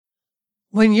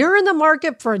When you're in the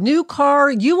market for a new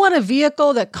car, you want a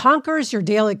vehicle that conquers your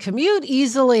daily commute,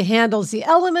 easily handles the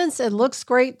elements, and looks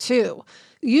great too.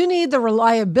 You need the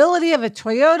reliability of a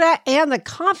Toyota and the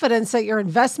confidence that your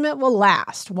investment will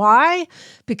last. Why?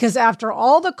 Because after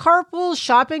all the carpools,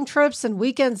 shopping trips, and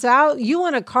weekends out, you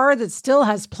want a car that still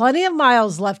has plenty of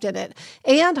miles left in it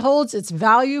and holds its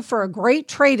value for a great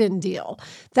trade-in deal.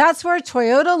 That's where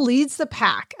Toyota leads the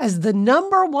pack as the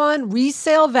 #1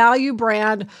 resale value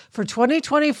brand for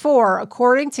 2024,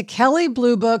 according to Kelley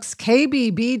Blue Book's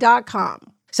KBB.com.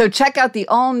 So check out the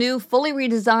all-new, fully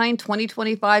redesigned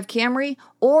 2025 Camry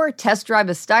or test drive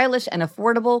a stylish and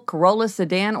affordable Corolla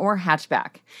sedan or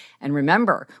hatchback. And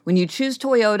remember, when you choose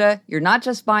Toyota, you're not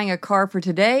just buying a car for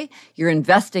today, you're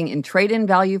investing in trade-in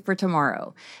value for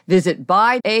tomorrow. Visit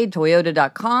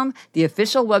buyatoyota.com, the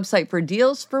official website for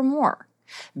deals, for more.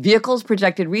 Vehicles'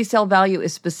 projected resale value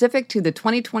is specific to the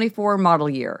 2024 model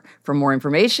year. For more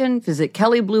information, visit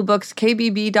Kelley Blue Book's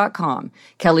KBB.com.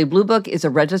 Kelley Blue Book is a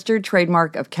registered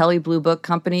trademark of Kelley Blue Book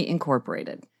Company,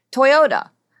 Incorporated.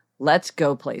 Toyota. Let's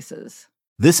go places.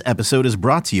 This episode is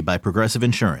brought to you by Progressive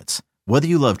Insurance. Whether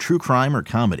you love true crime or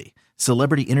comedy,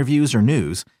 celebrity interviews or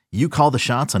news, you call the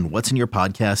shots on what's in your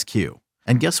podcast queue.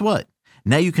 And guess what?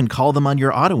 Now you can call them on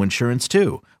your auto insurance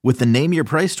too with the Name Your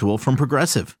Price tool from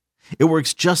Progressive. It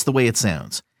works just the way it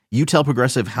sounds. You tell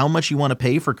Progressive how much you want to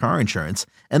pay for car insurance,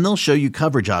 and they'll show you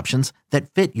coverage options that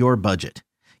fit your budget.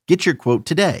 Get your quote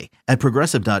today at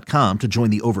Progressive.com to join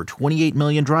the over 28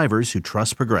 million drivers who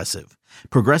trust Progressive.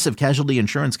 Progressive Casualty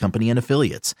Insurance Company and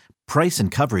Affiliates. Price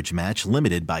and coverage match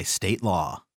limited by state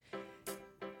law.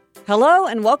 Hello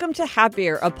and welcome to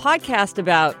Happier, a podcast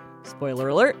about, spoiler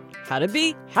alert, how to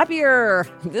be happier.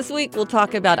 This week, we'll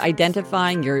talk about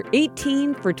identifying your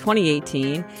 18 for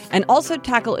 2018 and also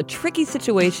tackle a tricky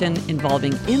situation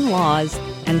involving in-laws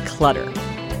and clutter.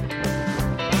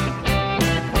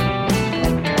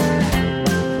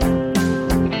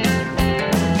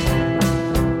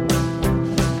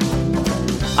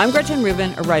 I'm Gretchen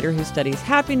Rubin, a writer who studies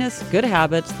happiness, good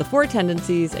habits, the 4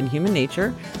 tendencies, and human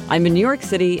nature. I'm in New York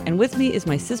City, and with me is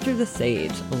my sister, the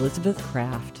sage, Elizabeth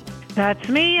Craft. That's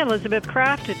me, Elizabeth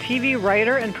Craft, a TV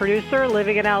writer and producer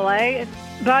living in LA.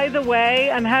 By the way,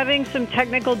 I'm having some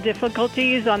technical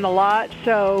difficulties on the lot,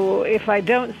 so if I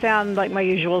don't sound like my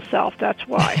usual self, that's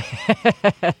why.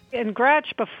 And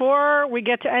Gretch, before we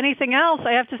get to anything else,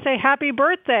 I have to say happy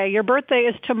birthday. Your birthday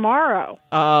is tomorrow.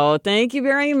 Oh, thank you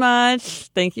very much.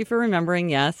 Thank you for remembering.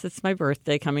 Yes, it's my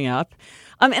birthday coming up.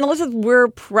 And Elizabeth, we're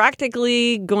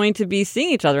practically going to be seeing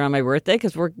each other on my birthday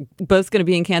because we're both going to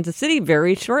be in Kansas City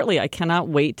very shortly. I cannot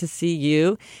wait to see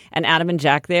you and Adam and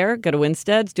Jack there, go to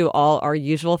Winstead's, do all our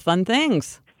usual fun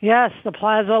things. Yes, the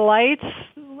Plaza Lights.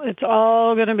 It's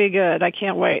all going to be good. I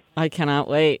can't wait. I cannot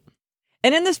wait.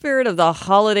 And in the spirit of the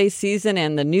holiday season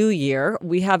and the new year,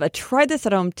 we have a try this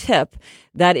at home tip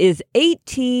that is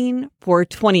 18 for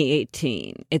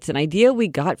 2018. It's an idea we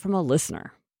got from a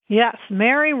listener. Yes,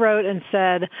 Mary wrote and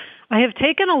said, I have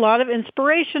taken a lot of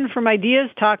inspiration from ideas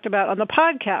talked about on the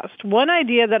podcast. One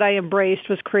idea that I embraced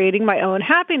was creating my own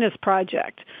happiness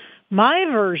project. My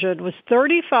version was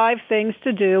 35 things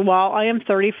to do while I am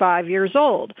 35 years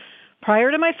old.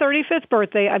 Prior to my 35th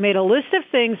birthday, I made a list of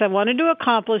things I wanted to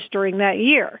accomplish during that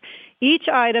year. Each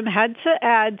item had to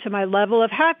add to my level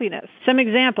of happiness. Some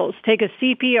examples: take a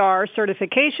CPR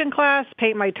certification class,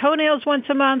 paint my toenails once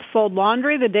a month, fold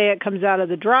laundry the day it comes out of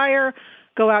the dryer,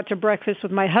 go out to breakfast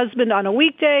with my husband on a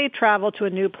weekday, travel to a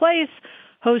new place,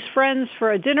 host friends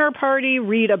for a dinner party,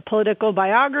 read a political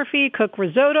biography, cook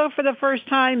risotto for the first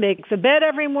time, make the bed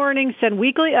every morning, send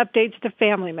weekly updates to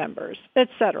family members,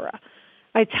 etc.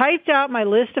 I typed out my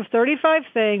list of 35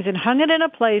 things and hung it in a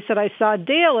place that I saw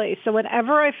daily, so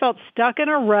whenever I felt stuck in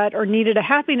a rut or needed a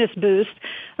happiness boost,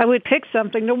 I would pick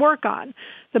something to work on.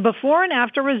 The before and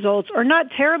after results are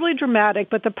not terribly dramatic,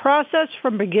 but the process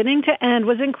from beginning to end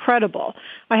was incredible.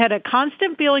 I had a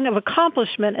constant feeling of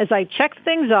accomplishment as I checked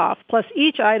things off, plus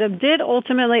each item did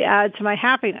ultimately add to my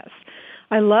happiness.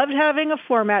 I loved having a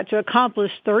format to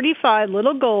accomplish 35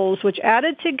 little goals, which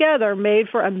added together made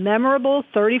for a memorable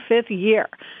 35th year.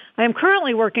 I am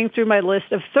currently working through my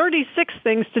list of 36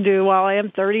 things to do while I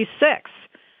am 36.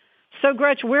 So,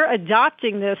 Gretch, we're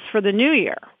adopting this for the new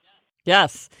year.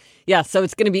 Yes. Yeah. So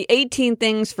it's going to be 18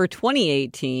 things for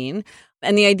 2018.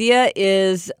 And the idea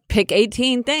is pick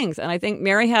 18 things. And I think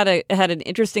Mary had an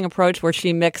interesting approach where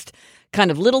she mixed kind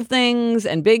of little things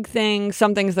and big things,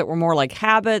 some things that were more like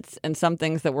habits and some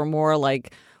things that were more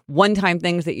like one-time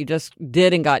things that you just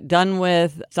did and got done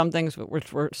with, some things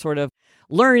which were sort of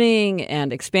learning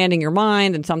and expanding your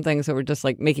mind, and some things that were just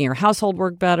like making your household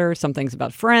work better, some things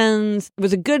about friends. It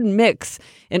was a good mix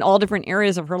in all different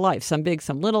areas of her life, some big,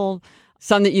 some little.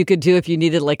 Some that you could do if you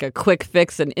needed like a quick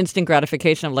fix and instant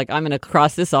gratification of like, I'm going to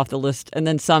cross this off the list. And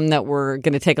then some that were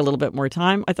going to take a little bit more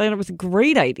time. I thought it was a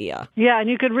great idea. Yeah,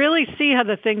 and you could really see how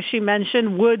the things she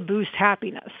mentioned would boost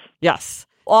happiness. Yes,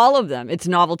 all of them. It's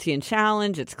novelty and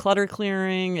challenge. It's clutter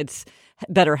clearing. It's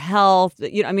better health.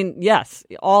 Yes,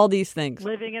 all these things.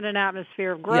 Living in an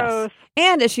atmosphere of growth. Yes.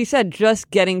 And as she said, just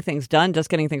getting things done, just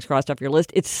getting things crossed off your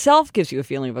list itself gives you a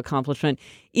feeling of accomplishment,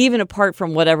 even apart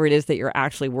from whatever it is that you're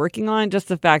actually working on. Just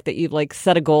the fact that you've like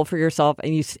set a goal for yourself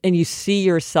and you see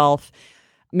yourself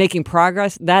making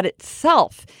progress, that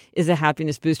itself is a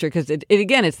happiness booster because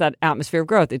it's that atmosphere of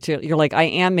growth. You're like, I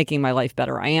am making my life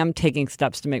better. I am taking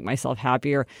steps to make myself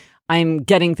happier. I'm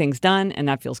getting things done, and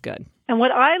that feels good. And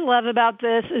what I love about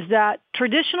this is that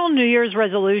traditional New Year's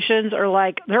resolutions are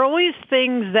like, they're always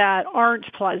things that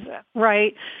aren't pleasant,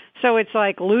 right? So it's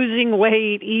like losing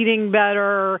weight, eating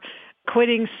better,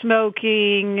 quitting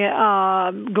smoking,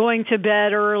 going to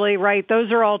bed early, right?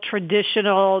 Those are all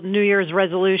traditional New Year's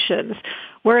resolutions.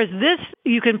 Whereas this,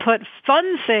 you can put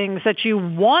fun things that you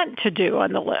want to do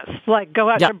on the list, like go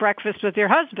out to breakfast with your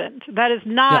husband. That is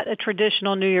not a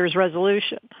traditional New Year's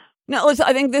resolution. No, listen,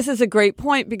 I think this is a great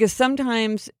point because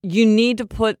sometimes you need to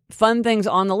put fun things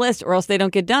on the list or else they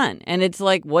don't get done. And it's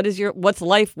like, what's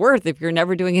life worth if you're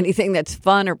never doing anything that's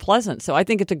fun or pleasant? So I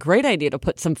think it's a great idea to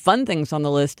put some fun things on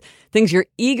the list, things you're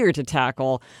eager to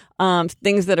tackle,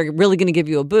 things that are really going to give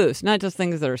you a boost, not just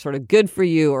things that are sort of good for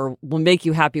you or will make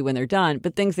you happy when they're done,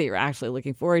 but things that you're actually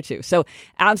looking forward to. So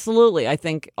absolutely, I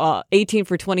think 18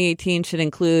 for 2018 should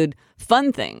include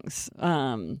fun things,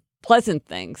 pleasant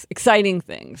things, exciting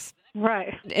things.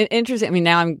 Right. Interesting. I mean,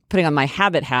 now I'm putting on my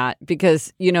habit hat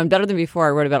because, in Better Than Before, I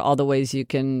wrote about all the ways you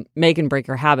can make and break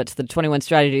your habits, the 21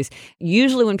 strategies.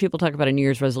 Usually when people talk about a New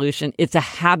Year's resolution, it's a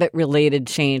habit-related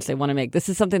change they want to make. This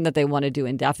is something that they want to do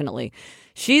indefinitely.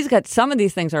 She's got some of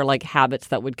these things are like habits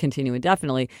that would continue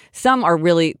indefinitely. Some are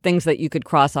really things that you could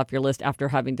cross off your list after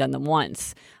having done them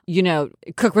once.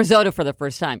 Cook risotto for the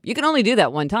first time. You can only do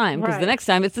that one time because the next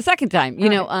time it's the second time.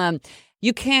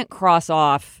 You can't cross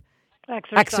off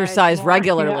exercise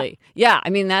regularly. Yeah.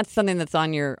 I mean, that's something that's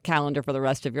on your calendar for the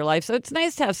rest of your life. So it's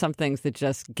nice to have some things that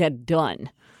just get done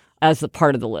as a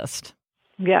part of the list.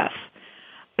 Yes.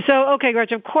 So, okay,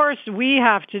 Gretchen, of course, we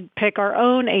have to pick our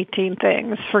own 18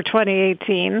 things for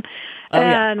 2018.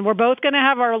 And we're both going to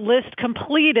have our list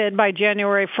completed by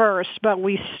January 1st, but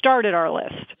we started our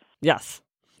list. Yes.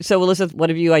 So, Elizabeth,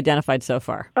 what have you identified so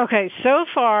far? Okay, so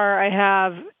far I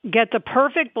have get the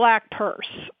perfect black purse.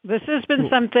 This has been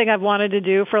something I've wanted to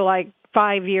do for like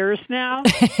 5 years now,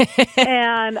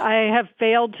 and I have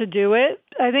failed to do it.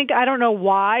 I don't know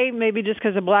why, maybe just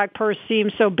because a black purse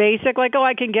seems so basic, like,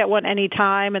 I can get one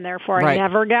anytime, and therefore I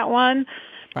never get one.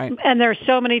 Right. And there's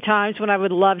so many times when I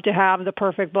would love to have the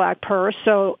perfect black purse,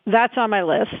 so that's on my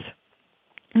list.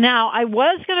 Now, I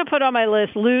was going to put on my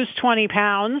list lose 20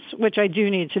 pounds, which I do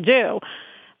need to do.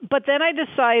 But then I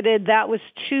decided that was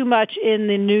too much in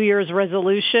the New Year's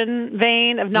resolution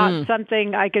vein of not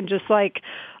something I can just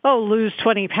lose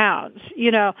 20 pounds,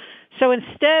 So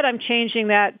instead, I'm changing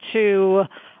that to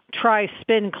try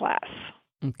spin class.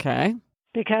 Okay.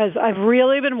 Because I've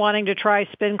really been wanting to try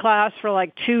spin class for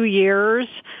like 2 years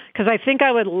because I think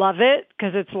I would love it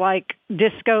because it's like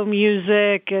disco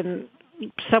music and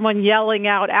someone yelling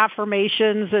out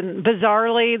affirmations, and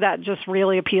bizarrely, that just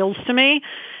really appeals to me.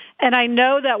 And I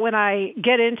know that when I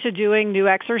get into doing new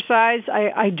exercise,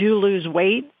 I do lose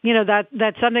weight.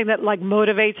 That's something that like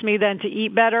motivates me then to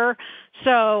eat better.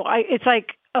 So it's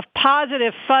like a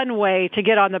positive, fun way to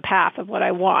get on the path of what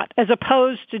I want, as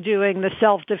opposed to doing the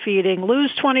self-defeating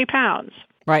lose 20 pounds.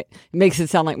 Right. Makes it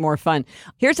sound like more fun.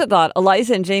 Here's a thought.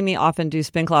 Eliza and Jamie often do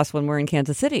spin class when we're in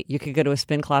Kansas City. You could go to a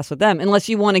spin class with them, unless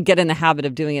you want to get in the habit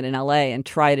of doing it in LA and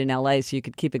try it in LA so you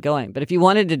could keep it going. But if you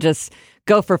wanted to just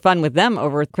go for fun with them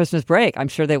over Christmas break, I'm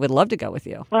sure they would love to go with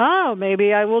you. Oh,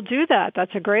 maybe I will do that.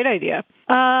 That's a great idea.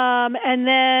 And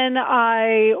then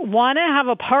I want to have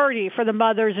a party for the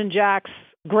mothers in Jack's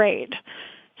grade.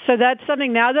 So that's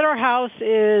something now that our house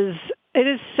is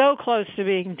so close to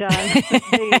being done.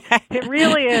 It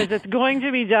really is. It's going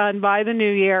to be done by the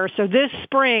new year. So this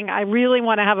spring, I really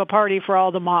want to have a party for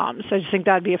all the moms. I just think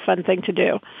that'd be a fun thing to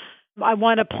do. I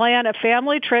want to plan a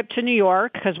family trip to New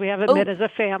York because we haven't been as a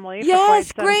family for quite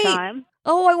some time.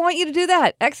 Oh, I want you to do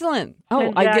that. Excellent.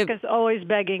 And Jack is always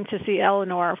begging to see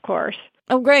Eleanor, of course.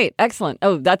 Oh, great. Excellent.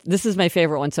 Oh, this is my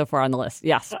favorite one so far on the list.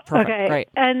 Yes. Perfect. Okay. Great.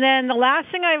 And then the last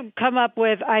thing I've come up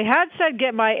with, I had said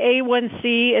get my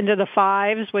A1C into the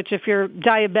 5s, which if you're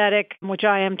diabetic, which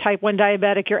I am type 1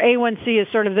 diabetic, your A1C is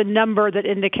sort of the number that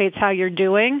indicates how you're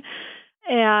doing.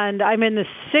 And I'm in the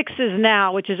 6s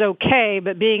now, which is okay,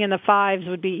 but being in the 5s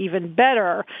would be even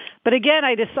better. But again,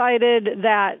 I decided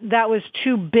that was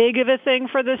too big of a thing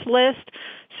for this list.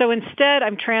 So instead,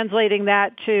 I'm translating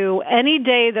that to any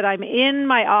day that I'm in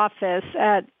my office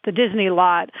at the Disney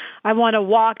lot, I want to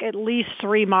walk at least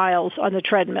 3 miles on the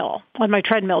treadmill, on my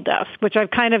treadmill desk, which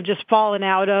I've kind of just fallen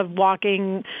out of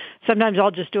walking. Sometimes I'll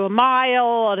just do a mile.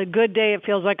 On a good day, it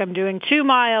feels like I'm doing 2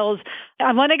 miles.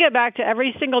 I want to get back to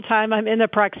every single time I'm in the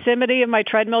proximity of my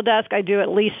treadmill desk, I do at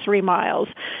least 3 miles.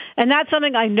 And that's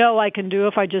something I know I can do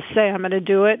if I just say I'm going to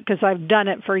do it because I've done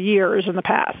it for years in the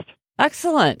past.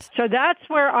 Excellent. So that's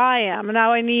where I am.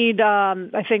 Now I need,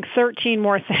 I think, 13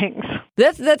 more things.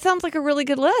 That sounds like a really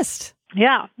good list.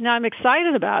 Yeah. Now I'm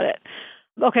excited about it.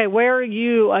 Okay, where are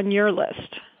you on your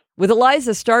list? With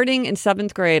Eliza, starting in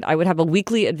 7th grade, I would have a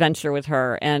weekly adventure with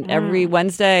her. And every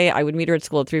Wednesday, I would meet her at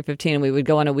school at 3:15, and we would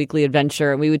go on a weekly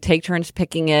adventure. And we would take turns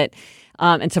picking it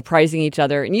and surprising each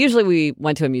other. And usually we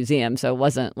went to a museum, so it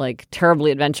wasn't like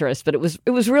terribly adventurous. But it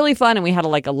was really fun, and we had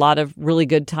a lot of really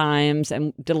good times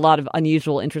and did a lot of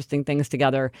unusual, interesting things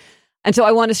together. And so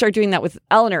I want to start doing that with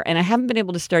Eleanor, and I haven't been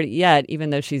able to start it yet, even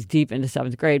though she's deep into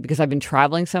 7th grade, because I've been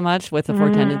traveling so much with the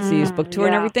Four Tendencies book tour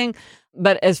and everything.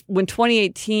 But when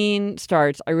 2018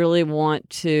 starts, I really want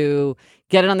to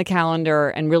get it on the calendar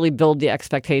and really build the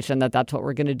expectation that that's what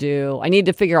we're going to do. I need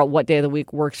to figure out what day of the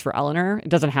week works for Eleanor. It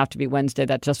doesn't have to be Wednesday.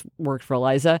 That just worked for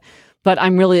Eliza. But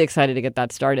I'm really excited to get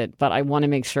that started. But I want to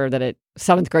make sure that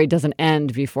 7th grade doesn't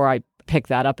end before I pick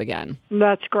that up again.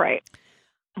 That's great.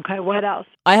 Okay, what else?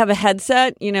 I have a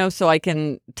headset, so I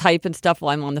can type and stuff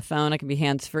while I'm on the phone. I can be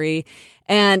hands-free.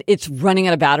 And it's running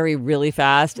out of battery really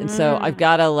fast. And so I've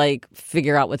got to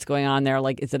figure out what's going on there.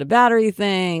 Is it a battery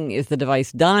thing? Is the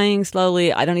device dying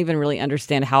slowly? I don't even really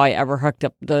understand how I ever hooked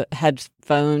up the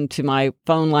headphone to my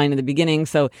phone line in the beginning.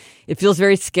 So it feels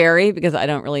very scary because I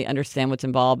don't really understand what's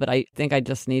involved. But I think I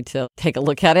just need to take a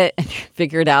look at it and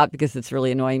figure it out because it's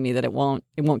really annoying me that it won't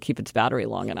keep its battery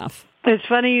long enough. It's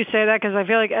funny you say that because I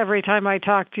feel like every time I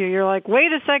talk to you, you're like,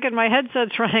 wait a second, my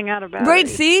headset's running out of battery. Right,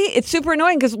 see? It's super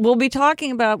annoying because we'll be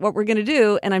talking about what we're going to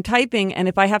do, and I'm typing, and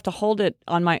if I have to hold it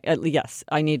on my, yes,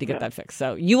 I need to get that fixed.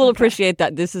 So you will appreciate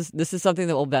that. This is something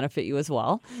that will benefit you as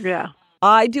well. Yeah.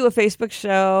 I do a Facebook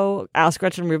show, Ask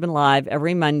Gretchen Rubin Live,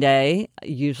 every Monday.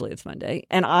 Usually it's Monday.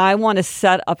 And I want to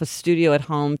set up a studio at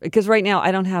home because right now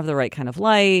I don't have the right kind of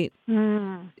light.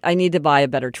 I need to buy a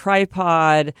better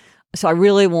tripod. So I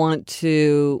really want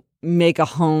to make a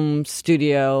home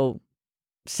studio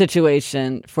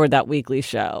situation for that weekly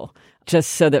show,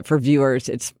 just so that for viewers,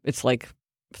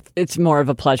 it's more of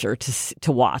a pleasure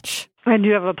to watch. And do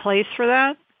you have a place for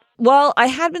that? Well, I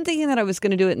had been thinking that I was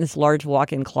going to do it in this large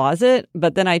walk-in closet,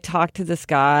 but then I talked to this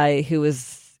guy who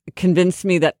was convinced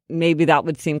me that maybe that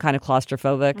would seem kind of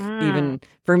claustrophobic, even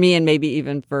for me and maybe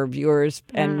even for viewers.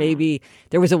 And maybe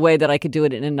there was a way that I could do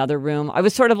it in another room. I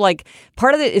was sort of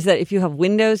part of it is that if you have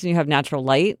windows and you have natural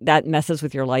light, that messes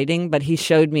with your lighting. But he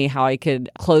showed me how I could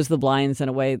close the blinds in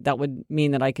a way that would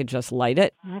mean that I could just light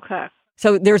it. Okay.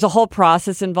 So there's a whole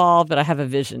process involved, but I have a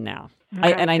vision now.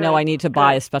 Okay, I know I need to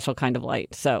buy a special kind of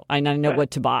light. So I know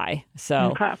what to buy.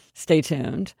 So stay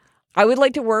tuned. I would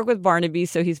like to work with Barnaby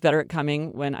so he's better at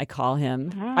coming when I call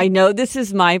him. I know this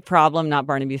is my problem, not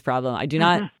Barnaby's problem. I do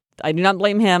not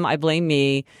blame him. I blame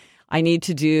me. I need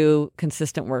to do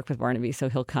consistent work with Barnaby so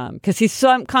he'll come. Because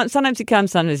sometimes he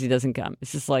comes, sometimes he doesn't come.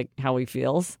 It's just how he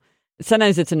feels.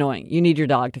 Sometimes it's annoying. You need your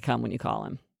dog to come when you call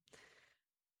him.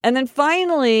 And then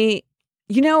finally,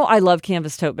 I love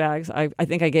canvas tote bags. I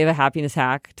think I gave a happiness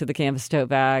hack to the canvas tote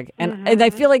bag. And I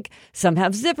feel like some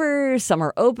have zippers, some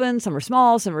are open, some are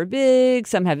small, some are big,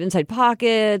 some have inside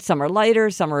pockets, some are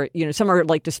lighter, some are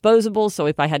disposable. So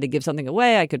if I had to give something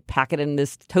away, I could pack it in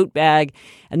this tote bag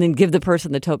and then give the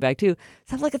person the tote bag too.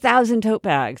 So I have 1,000 tote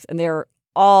bags and they're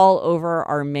all over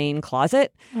our main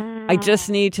closet. I just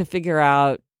need to figure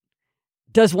out,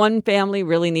 does one family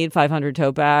really need 500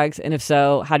 tote bags? And if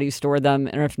so, how do you store them?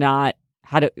 And if not,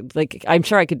 I'm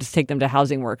sure I could just take them to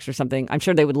Housing Works or something. I'm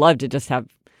sure they would love to just have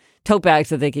tote bags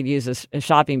that they could use as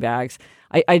shopping bags.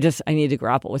 I need to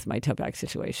grapple with my tote bag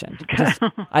situation.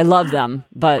 I love them,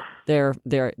 but they're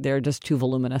just too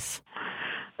voluminous.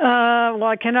 Well,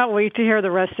 I cannot wait to hear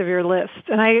the rest of your list.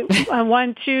 And I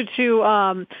want you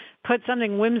to put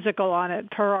something whimsical on it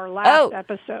per our last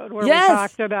episode where we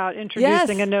talked about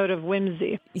introducing a note of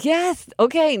whimsy. Yes.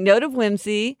 Okay. Note of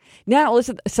whimsy. Now,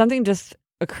 listen, something just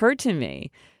occurred to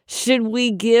me. Should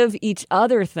we give each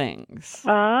other things?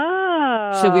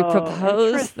 Oh, should we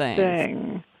propose things?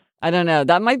 interesting. I don't know.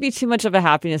 That might be too much of a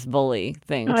happiness bully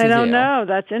thing to do. I don't know.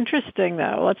 That's interesting,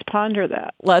 though. Let's ponder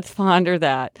that. Let's ponder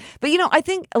that. But, I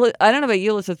think, I don't know about you,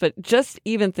 Elizabeth, but just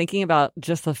even thinking about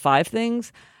just the 5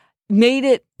 things made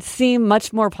it seem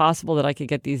much more possible that I could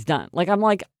get these done. Like, I'm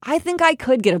like, I think I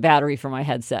could get a battery for my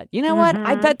headset. You know what?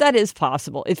 I bet that is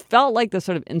possible. It felt like the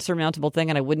sort of insurmountable thing,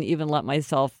 and I wouldn't even let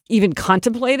myself even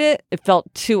contemplate it. It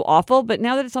felt too awful. But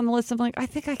now that it's on the list, I'm like, I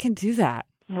think I can do that.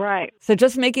 Right. So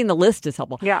just making the list is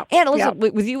helpful. Yeah. And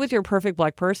Elizabeth, with you with your perfect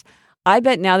black purse, I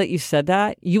bet now that you said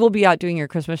that, you will be out doing your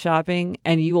Christmas shopping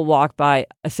and you will walk by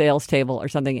a sales table or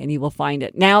something and you will find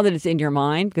it. Now that it's in your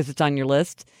mind because it's on your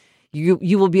list,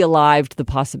 you will be alive to the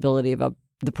possibility of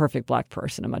the perfect black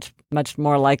purse in a much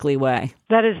more likely way.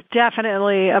 That is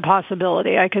definitely a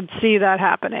possibility. I could see that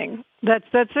happening. That's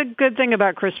a good thing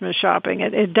about Christmas shopping.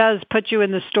 It does put you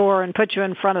in the store and put you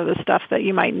in front of the stuff that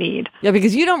you might need. Yeah,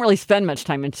 because you don't really spend much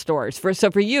time in stores. So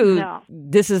for you, No.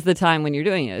 This is the time when you're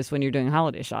doing it, is when you're doing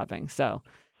holiday shopping. So,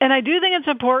 and I do think it's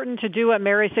important to do what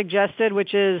Mary suggested,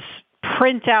 which is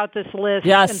print out this list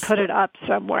and put it up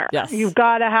somewhere. Yes. You've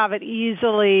got to have it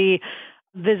easily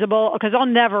visible, because I'll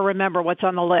never remember what's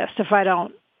on the list if I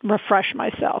don't refresh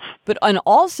myself. And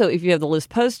also, if you have the list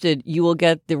posted, you will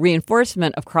get the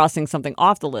reinforcement of crossing something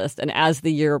off the list. And as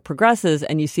the year progresses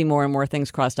and you see more and more things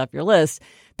crossed off your list,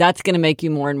 that's going to make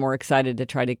you more and more excited to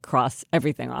try to cross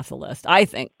everything off the list. I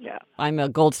think. Yeah. I'm a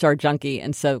gold star junkie.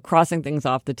 And so crossing things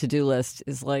off the to-do list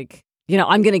is like,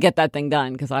 I'm going to get that thing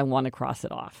done because I want to cross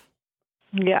it off.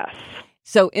 Yes.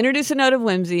 So introduce a note of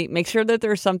whimsy. Make sure that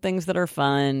there are some things that are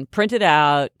fun. Print it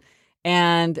out.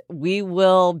 And we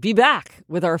will be back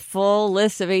with our full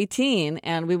list of 18.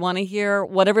 And we want to hear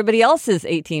what everybody else's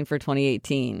 18 for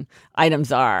 2018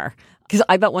 items are. Because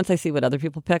I bet once I see what other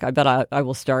people pick, I bet I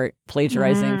will start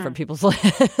plagiarizing from people's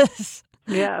lists.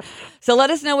 Yes. So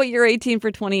let us know what your 18 for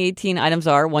 2018 items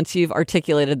are once you've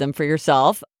articulated them for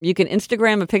yourself. You can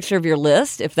Instagram a picture of your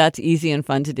list if that's easy and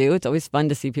fun to do. It's always fun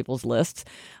to see people's lists.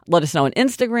 Let us know on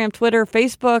Instagram, Twitter,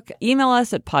 Facebook. Email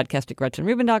us at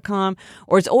podcast@GretchenRubin.com.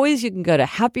 Or as always, you can go to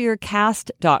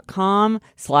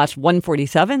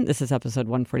happiercast.com/147. This is episode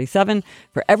 147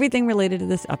 for everything related to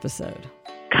this episode.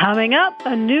 Coming up,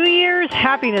 a New Year's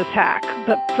happiness hack.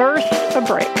 But first, a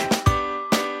break.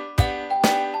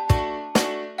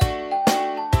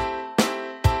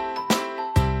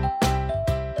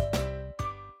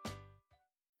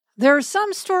 There are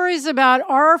some stories about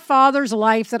our father's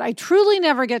life that I truly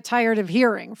never get tired of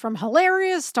hearing. From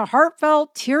hilarious to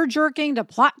heartfelt, tear-jerking to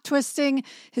plot-twisting,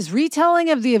 his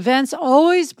retelling of the events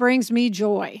always brings me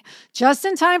joy. Just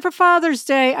in time for Father's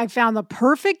Day, I found the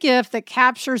perfect gift that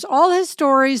captures all his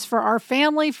stories for our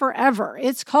family forever.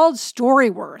 It's called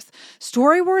Storyworth.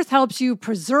 Storyworth helps you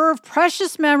preserve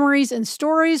precious memories and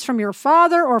stories from your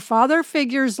father or father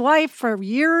figure's life for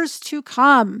years to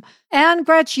come. And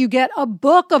Gretch, you get a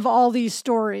book of all these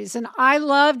stories. And I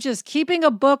love just keeping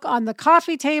a book on the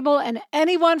coffee table, and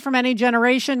anyone from any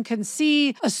generation can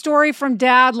see a story from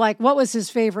Dad, like what was his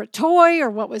favorite toy or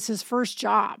what was his first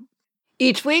job.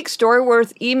 Each week,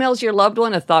 Storyworth emails your loved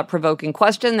one a thought-provoking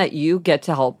question that you get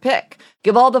to help pick.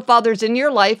 Give all the fathers in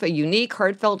your life a unique,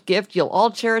 heartfelt gift you'll all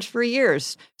cherish for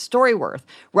years. Storyworth.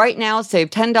 Right now,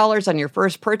 save $10 on your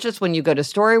first purchase when you go to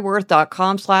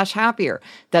storyworth.com/happier.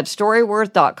 That's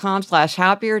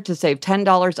storyworth.com/happier to save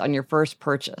 $10 on your first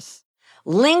purchase.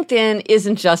 LinkedIn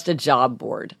isn't just a job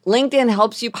board. LinkedIn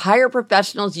helps you hire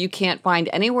professionals you can't find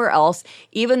anywhere else,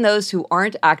 even those who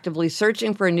aren't actively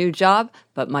searching for a new job,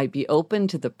 but might be open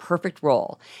to the perfect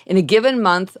role. In a given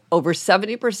month, over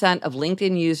 70% of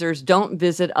LinkedIn users don't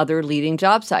visit other leading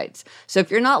job sites. So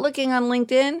if you're not looking on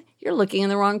LinkedIn, you're looking in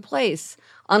the wrong place.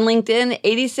 On LinkedIn,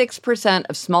 86%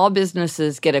 of small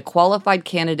businesses get a qualified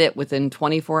candidate within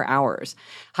 24 hours.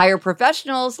 Hire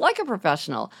professionals like a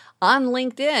professional on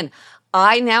LinkedIn.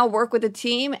 I now work with a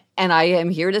team, and I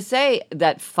am here to say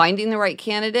that finding the right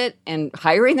candidate and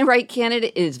hiring the right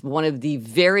candidate is one of the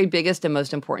very biggest and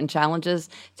most important challenges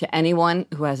to anyone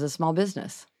who has a small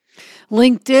business.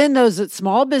 LinkedIn knows that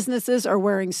small businesses are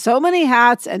wearing so many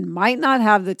hats and might not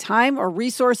have the time or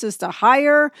resources to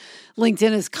hire.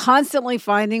 LinkedIn is constantly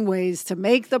finding ways to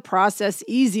make the process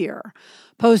easier.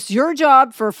 Post your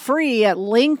job for free at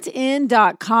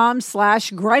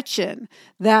linkedin.com/Gretchen.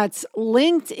 That's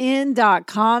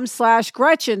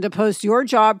linkedin.com/Gretchen to post your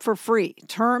job for free.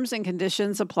 Terms and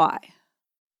conditions apply.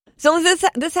 So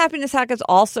this happiness hack is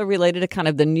also related to kind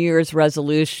of the New Year's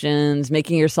resolutions,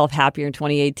 making yourself happier in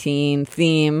 2018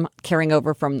 theme, carrying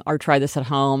over from our Try This at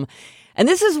Home. And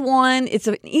this is one, it's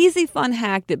an easy, fun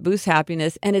hack that boosts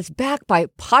happiness, and it's backed by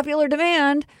popular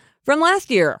demand from last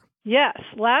year. Yes.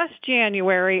 Last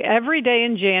January, every day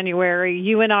in January,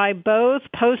 you and I both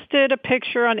posted a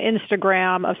picture on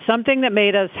Instagram of something that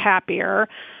made us happier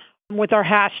with our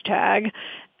hashtag.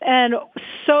 And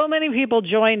so many people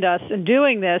joined us in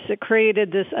doing this. It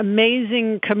created this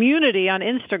amazing community on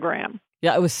Instagram.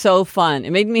 Yeah, it was so fun.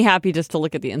 It made me happy just to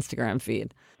look at the Instagram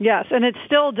feed. Yes, and it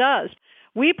still does.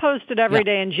 We posted every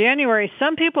day in January.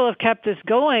 Some people have kept this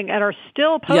going and are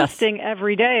still posting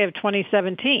every day of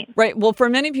 2017. Right. Well, for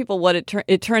many people, what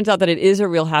it turns out that it is a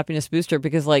real happiness booster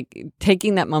because, like,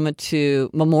 taking that moment to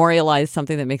memorialize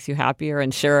something that makes you happier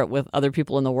and share it with other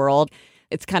people in the world.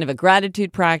 It's kind of a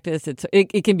gratitude practice.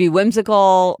 It can be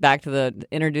whimsical, back to the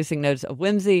introducing notes of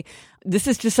whimsy. This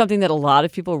is just something that a lot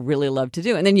of people really love to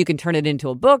do. And then you can turn it into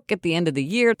a book at the end of the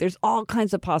year. There's all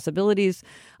kinds of possibilities.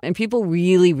 And people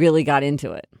really, really got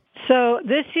into it. So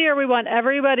this year we want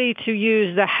everybody to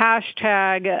use the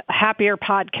hashtag Happier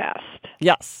Podcast.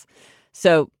 Yes.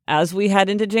 So as we head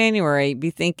into January,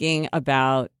 be thinking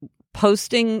about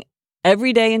posting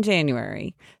every day in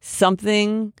January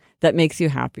something that makes you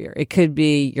happier. It could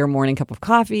be your morning cup of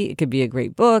coffee. It could be a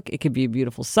great book. It could be a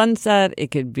beautiful sunset.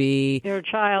 It could be your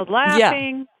child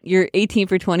laughing. Yeah, your 18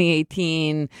 for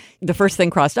 2018, the first thing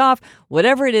crossed off.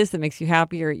 Whatever it is that makes you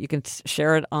happier, you can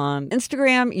share it on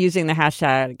Instagram using the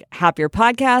hashtag Happier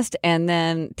Podcast and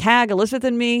then tag Elizabeth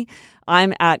and me.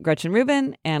 I'm at Gretchen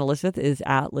Rubin and Elizabeth is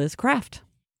at Liz Craft.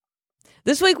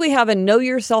 This week we have a Know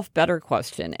Yourself Better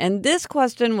question, and this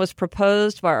question was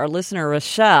proposed by our listener,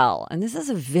 Rochelle, and this is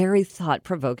a very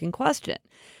thought-provoking question.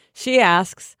 She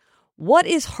asks, what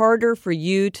is harder for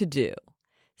you to do?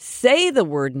 Say the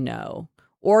word no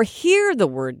or hear the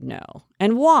word no,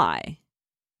 and why?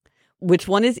 Which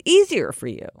one is easier for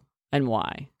you, and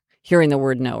why? Hearing the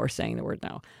word no or saying the word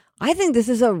no. I think this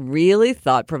is a really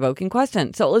thought-provoking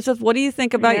question. So, Elizabeth, what do you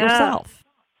think about yourself?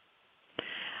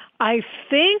 I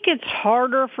think it's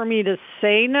harder for me to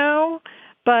say no,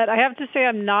 but I have to say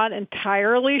I'm not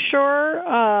entirely sure.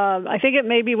 I think it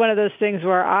may be one of those things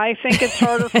where I think it's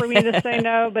harder for me to say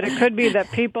no, but it could be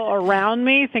that people around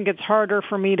me think it's harder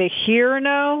for me to hear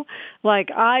no.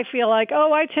 Like I feel like,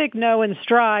 oh, I take no in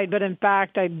stride, but in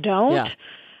fact I don't. Yeah.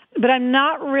 But I'm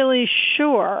not really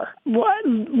sure. What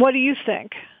do you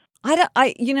think?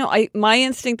 My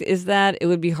instinct is that it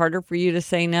would be harder for you to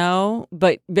say no,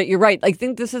 but you're right. I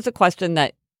think this is a question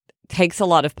that takes a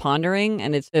lot of pondering,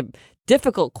 and it's a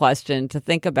difficult question to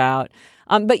think about.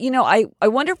 But I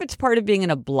wonder if it's part of being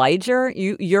an obliger.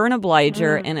 You're an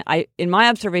obliger, and in my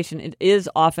observation, it is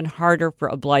often harder for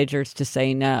obligers to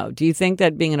say no. Do you think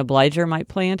that being an obliger might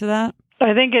play into that?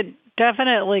 I think it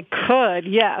definitely could,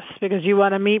 yes, because you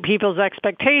want to meet people's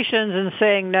expectations, and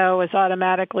saying no is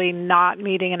automatically not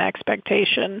meeting an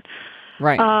expectation.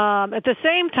 Right. At the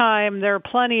same time, there are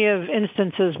plenty of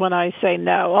instances when I say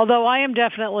no, although I am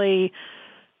definitely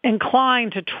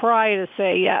inclined to try to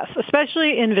say yes,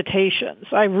 especially invitations.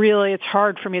 It's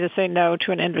hard for me to say no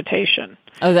to an invitation.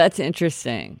 Oh, that's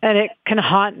interesting. And it can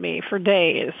haunt me for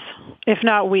days, if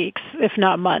not weeks, if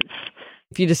not months.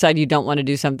 If you decide you don't want to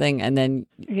do something and then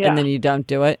you don't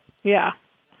do it? Yeah.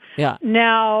 Yeah.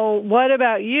 Now, what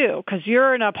about you? Because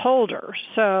you're an upholder.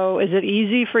 So is it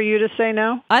easy for you to say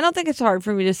no? I don't think it's hard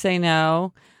for me to say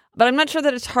no, but I'm not sure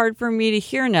that it's hard for me to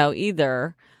hear no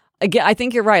either. Again, I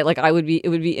think you're right. Like it would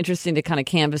be interesting to kind of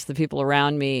canvass the people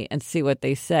around me and see what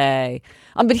they say.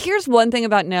 But here's one thing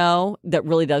about no that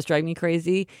really does drive me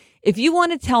crazy. If you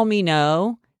want to tell me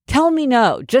no, tell me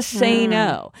no. Just say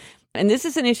no. And this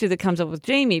is an issue that comes up with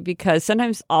Jamie because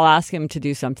sometimes I'll ask him to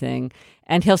do something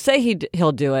and he'll say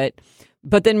he'll do it,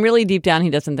 but then really deep down he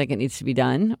doesn't think it needs to be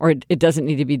done, or it doesn't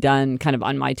need to be done kind of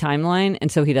on my timeline, and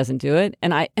so he doesn't do it.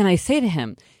 And I say to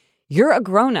him, you're a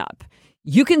grown-up.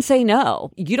 You can say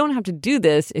no. You don't have to do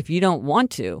this if you don't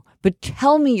want to, but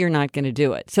tell me you're not going to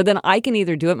do it. So then I can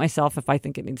either do it myself if I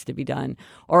think it needs to be done,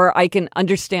 or I can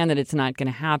understand that it's not going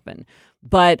to happen.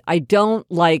 But I don't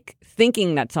like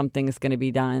thinking that something is going to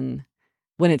be done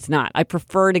when it's not. I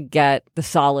prefer to get the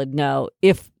solid no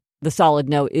if the solid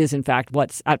no is, in fact,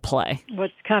 what's at play.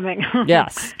 What's coming.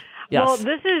 Yes. Well,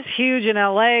 this is huge in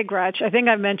L.A., Gretch. I think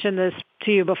I've mentioned this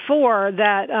to you before,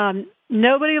 that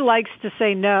nobody likes to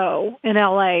say no in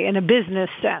L.A. in a business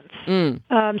sense.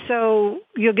 So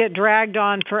you'll get dragged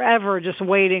on forever just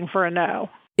waiting for a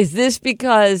no. Is this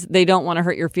because they don't want to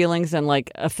hurt your feelings and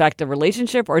affect a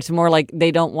relationship, or it's more like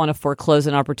they don't want to foreclose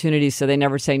an opportunity so they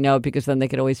never say no because then they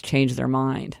could always change their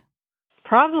mind?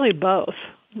 Probably both.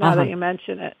 now that you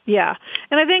mention it. Yeah.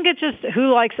 And I think it's just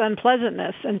who likes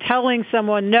unpleasantness, and telling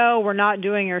someone, no, we're not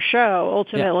doing your show,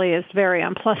 ultimately is very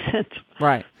unpleasant.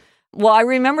 Right. Well, I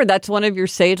remember that's one of your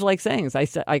sage-like sayings.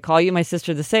 I call you my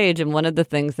sister the sage, and one of the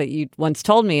things that you once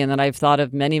told me and that I've thought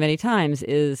of many, many times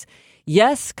is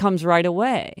yes comes right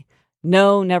away.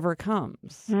 No never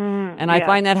comes. And I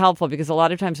find that helpful because a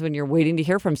lot of times when you're waiting to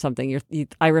hear from something,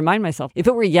 I remind myself, if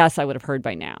it were yes, I would have heard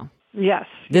by now. Yes.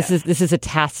 This is a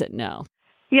tacit no.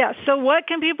 Yeah, so what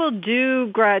can people do,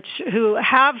 Gretch, who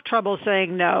have trouble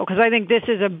saying no? Because I think this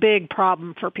is a big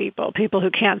problem for people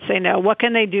who can't say no. What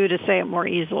can they do to say it more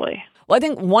easily? Well, I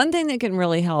think one thing that can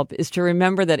really help is to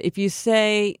remember that if you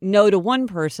say no to one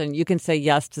person, you can say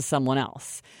yes to someone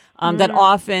else. That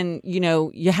often,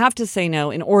 you have to say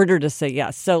no in order to say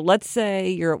yes. So let's say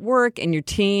you're at work and your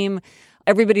team,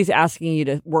 everybody's asking you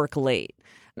to work late.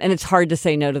 And it's hard to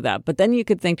say no to that. But then you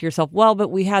could think to yourself, well, but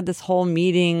we had this whole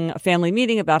meeting, a family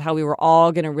meeting about how we were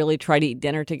all going to really try to eat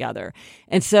dinner together.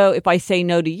 And so if I say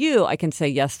no to you, I can say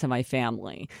yes to my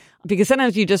family. Because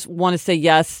sometimes you just want to say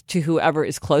yes to whoever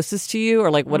is closest to you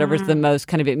or like whatever's the most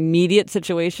kind of immediate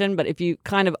situation. But if you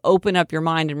kind of open up your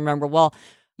mind and remember, well,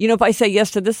 if I say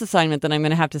yes to this assignment, then I'm going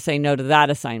to have to say no to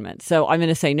that assignment. So I'm going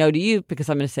to say no to you because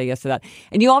I'm going to say yes to that.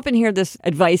 And you often hear this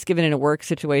advice given in a work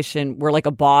situation where like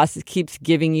a boss keeps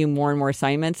giving you more and more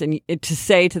assignments and to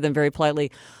say to them very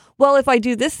politely, well, if I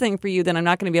do this thing for you, then I'm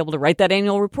not going to be able to write that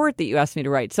annual report that you asked me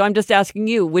to write. So I'm just asking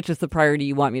you, which is the priority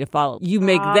you want me to follow? You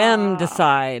make them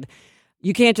decide.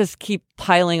 You can't just keep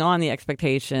piling on the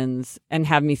expectations and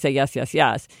have me say yes, yes,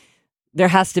 yes. There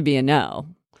has to be a no.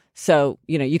 So,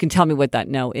 you can tell me what that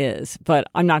no is, but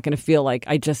I'm not going to feel like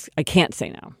I can't say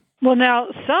no. Well, now,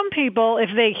 some people, if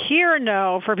they hear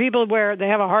no, for people where they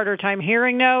have a harder time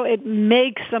hearing no, it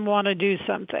makes them want to do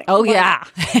something. Oh, yeah.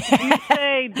 If you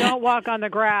say, don't walk on the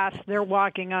grass, they're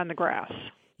walking on the grass.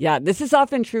 Yeah, this is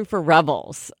often true for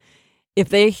rebels. If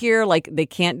they hear like they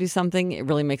can't do something, it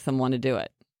really makes them want to do it.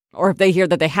 Or if they hear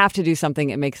that they have to do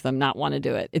something, it makes them not want to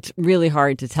do it. It's really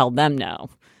hard to tell them no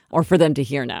or for them to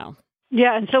hear no.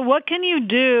 Yeah, and so what can you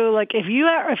do? Like if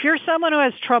you're someone who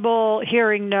has trouble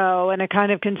hearing no and it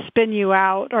kind of can spin you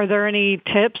out, are there any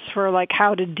tips for like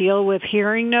how to deal with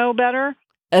hearing no better?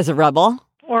 As a rebel?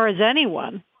 Or as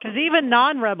anyone? Because even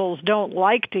non-rebels don't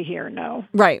like to hear no.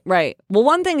 Right. Well,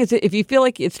 one thing is if you feel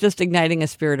like it's just igniting a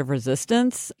spirit of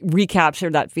resistance, recapture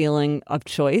that feeling of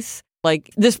choice.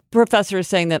 Like this professor is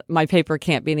saying that my paper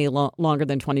can't be any longer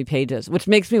than 20 pages, which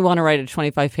makes me want to write a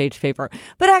 25-page paper.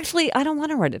 But actually, I don't want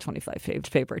to write a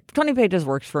 25-page paper. 20 pages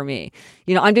works for me.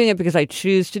 I'm doing it because I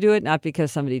choose to do it, not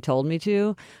because somebody told me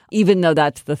to, even though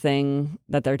that's the thing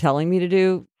that they're telling me to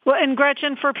do. Well, and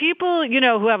Gretchen, for people,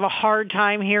 who have a hard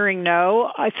time hearing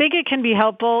no, I think it can be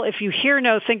helpful if you hear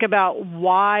no, think about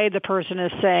why the person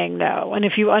is saying no. And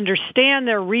if you understand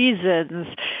their reasons,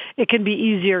 it can be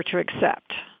easier to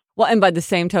accept. Well, and by the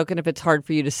same token, if it's hard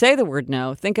for you to say the word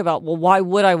no, think about, well, why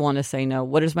would I want to say no?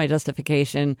 What is my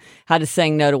justification? How does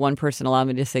saying no to one person allow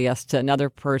me to say yes to another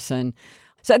person?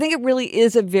 So I think it really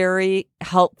is a very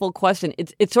helpful question.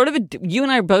 It's sort of you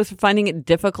and I are both finding it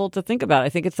difficult to think about. I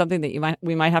think it's something that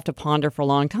we might have to ponder for a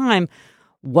long time.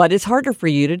 What is harder for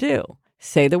you to do?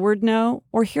 Say the word no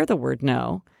or hear the word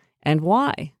no, and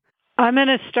why? I'm going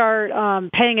to start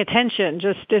paying attention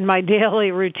just in my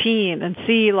daily routine and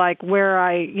see like where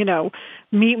I,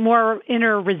 meet more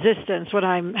inner resistance when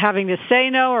I'm having to say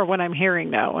no or when I'm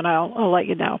hearing no, and I'll let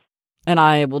you know. And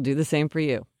I will do the same for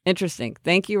you. Interesting.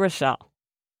 Thank you, Rochelle.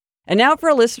 And now for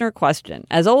a listener question.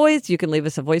 As always, you can leave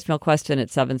us a voicemail question at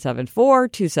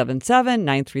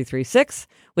 774-277-9336,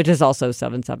 which is also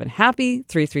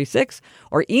 77-HAPPY-336,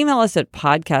 or email us at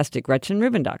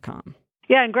podcast@GretchenRubin.com.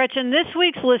 Yeah, and Gretchen, this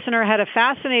week's listener had a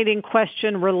fascinating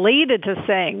question related to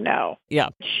saying no. Yeah.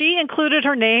 She included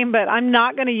her name, but I'm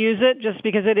not going to use it just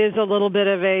because it is a little bit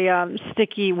of a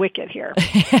sticky wicket here.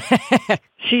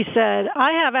 She said,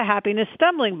 I have a happiness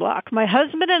stumbling block. My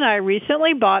husband and I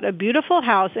recently bought a beautiful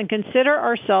house and consider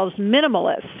ourselves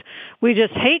minimalists. We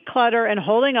just hate clutter and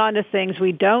holding on to things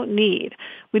we don't need.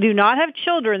 We do not have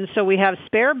children, so we have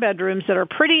spare bedrooms that are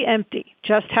pretty empty,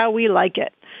 just how we like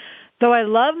it. Though I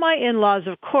love my in-laws,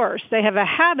 of course, they have a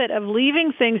habit of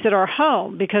leaving things at our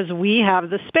home because we have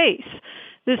the space.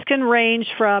 This can range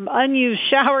from unused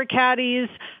shower caddies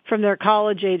from their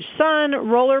college-age son,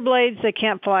 rollerblades that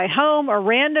can't fly home, or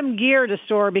random gear to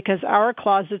store because our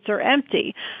closets are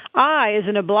empty. I, as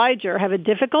an obliger, have a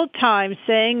difficult time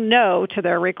saying no to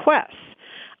their requests.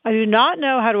 I do not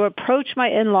know how to approach my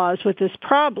in-laws with this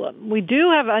problem. We do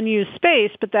have unused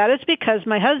space, but that is because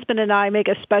my husband and I make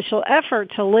a special effort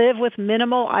to live with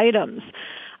minimal items.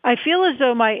 I feel as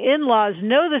though my in-laws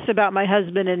know this about my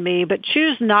husband and me, but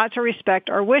choose not to respect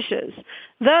our wishes.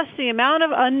 Thus, the amount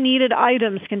of unneeded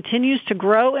items continues to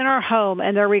grow in our home,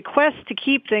 and their requests to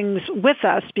keep things with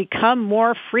us become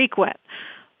more frequent.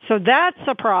 So that's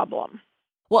a problem.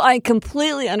 Well, I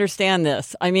completely understand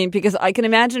this. I mean, because I can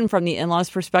imagine from the in-laws'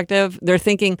 perspective, they're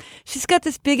thinking, she's got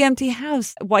this big empty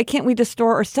house. Why can't we just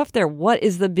store our stuff there? What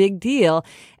is the big deal?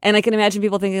 And I can imagine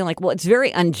people thinking like, well, it's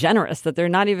very ungenerous that they're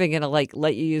not even going to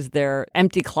let you use their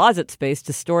empty closet space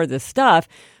to store this stuff.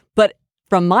 But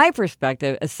from my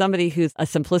perspective, as somebody who's a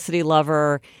simplicity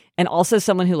lover and also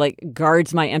someone who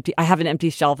guards I have an empty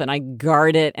shelf and I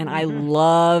guard it and I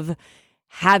love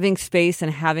having space and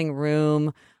having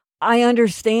room. I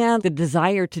understand the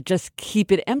desire to just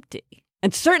keep it empty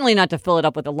and certainly not to fill it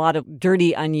up with a lot of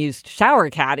dirty, unused shower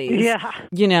caddies. Yeah.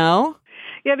 You know?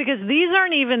 Yeah, because these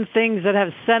aren't even things that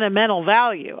have sentimental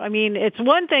value. I mean, it's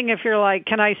one thing if you're like,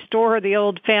 can I store the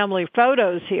old family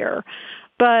photos here?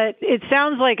 But it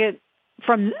sounds like it,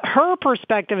 from her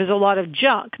perspective, is a lot of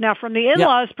junk. Now, from the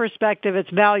in-laws' perspective, it's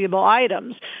valuable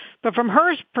items. But from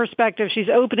her perspective, she's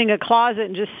opening a closet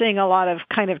and just seeing a lot of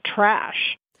kind of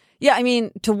trash. Yeah, I mean,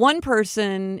 to one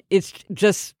person, it's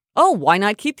just, oh, why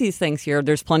not keep these things here?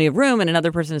 There's plenty of room. And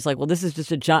another person is like, well, this is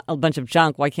just a bunch of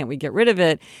junk. Why can't we get rid of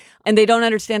it? And they don't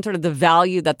understand sort of the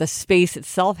value that the space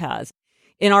itself has.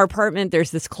 In our apartment,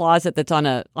 there's this closet that's on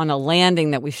a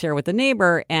landing that we share with a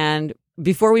neighbor. And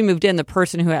before we moved in, the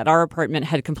person who had our apartment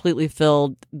had completely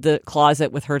filled the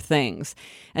closet with her things.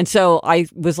 And so I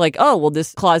was like, oh, well,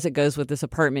 this closet goes with this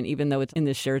apartment, even though it's in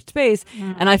this shared space.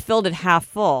 And I filled it half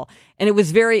full. And it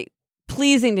was very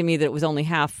pleasing to me that it was only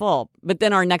half full. But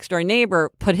then our next door neighbor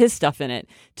put his stuff in it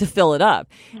to fill it up.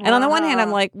 And on the one hand,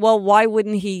 I'm like, well, why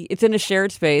wouldn't he? It's in a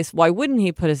shared space. Why wouldn't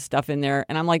he put his stuff in there?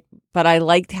 And I'm like, but I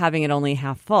liked having it only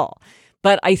half full.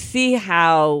 But I see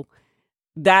how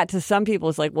that to some people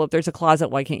is like, well, if there's a closet,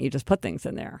 why can't you just put things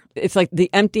in there? It's like the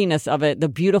emptiness of it, the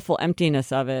beautiful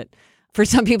emptiness of it. For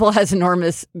some people has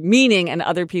enormous meaning, and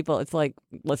other people it's like,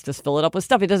 let's just fill it up with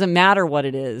stuff. It doesn't matter what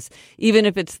it is. Even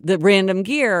if it's the random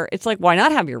gear, it's like, why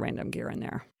not have your random gear in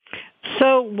there?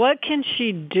 So what can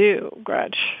she do,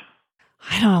 Gretch?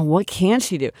 I don't know. What can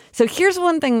she do? So here's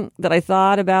one thing that I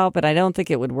thought about, but I don't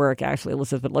think it would work, actually,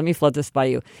 Elizabeth. But let me float this by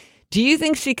you. Do you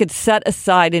think she could set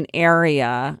aside an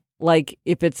area, like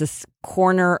if it's a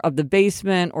corner of the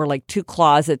basement or like two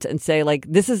closets, and say, like,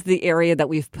 this is the area that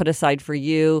we've put aside for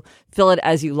you, fill it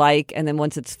as you like, and then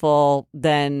once it's full,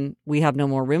 then we have no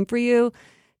more room for you?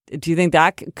 Do you think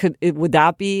that would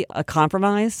that be a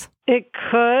compromise? It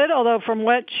could, although from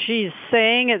what she's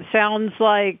saying, it sounds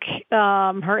like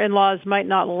her in-laws might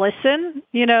not listen.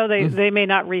 You know, they may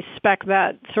not respect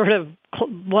that sort of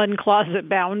one closet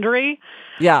boundary.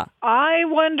 Yeah. I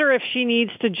wonder if she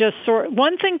needs to just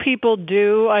one thing people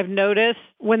do, I've noticed,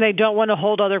 when they don't want to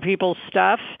hold other people's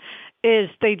stuff, is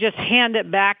they just hand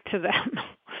it back to them.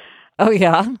 Oh,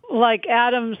 yeah? Like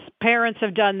Adam's parents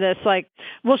have done this. Like,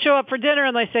 we'll show up for dinner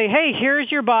and they say, hey,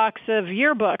 here's your box of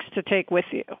yearbooks to take with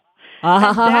you.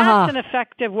 And that's an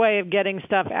effective way of getting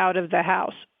stuff out of the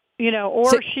house. You know,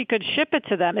 or she could ship it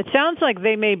to them. It sounds like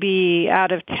they may be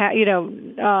out of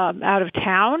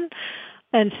town.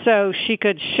 And so she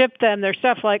could ship them their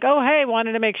stuff like, oh, hey,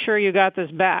 wanted to make sure you got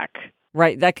this back.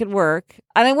 Right. That could work.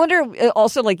 And I wonder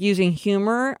also, like, using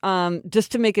humor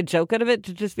just to make a joke out of it,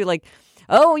 to just be like,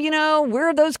 oh, you know,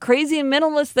 we're those crazy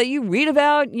minimalists that you read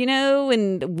about, you know,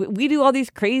 and we do all these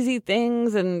crazy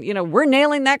things. And, you know, we're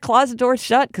nailing that closet door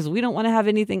shut because we don't want to have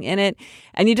anything in it.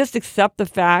 And you just accept the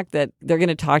fact that they're going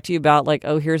to talk to you about, like,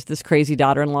 oh, here's this crazy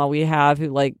daughter-in-law we have who,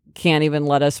 like, can't even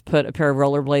let us put a pair of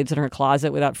rollerblades in her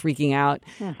closet without freaking out.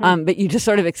 But you just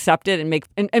sort of accept it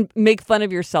and make fun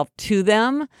of yourself to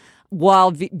them,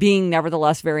 while being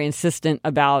nevertheless very insistent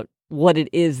about what it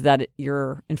is that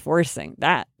you're enforcing.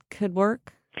 That could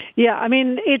work. Yeah, I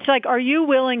mean, it's like, are you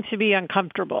willing to be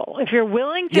uncomfortable? If you're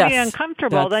willing to be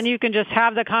uncomfortable, then you can just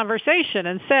have the conversation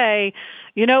and say,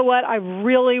 you know what, I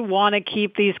really want to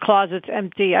keep these closets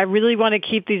empty. I really want to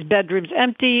keep these bedrooms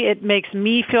empty. It makes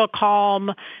me feel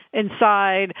calm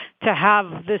inside to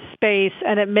have this space,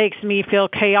 and it makes me feel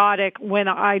chaotic when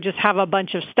I just have a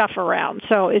bunch of stuff around.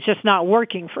 So it's just not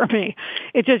working for me.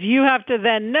 It's just, you have to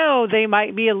then know they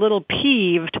might be a little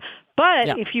peeved.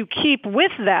 But if you keep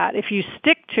with that, if you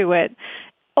stick to it,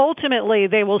 ultimately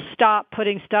they will stop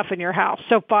putting stuff in your house.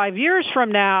 So 5 years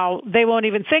from now, they won't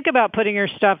even think about putting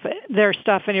their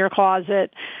stuff in your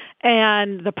closet,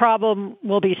 and the problem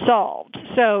will be solved.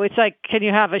 So it's like, can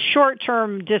you have a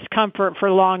short-term discomfort for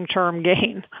long-term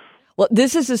gain? Well,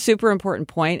 this is a super important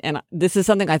point, and this is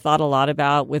something I thought a lot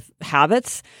about with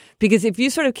habits, because if you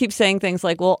sort of keep saying things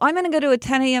like, well, I'm going to go to a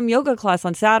 10 a.m. yoga class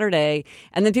on Saturday,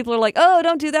 and then people are like, oh,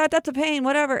 don't do that, that's a pain,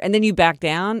 whatever, and then you back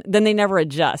down, then they never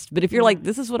adjust. But if you're like,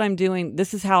 this is what I'm doing,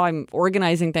 this is how I'm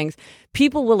organizing things,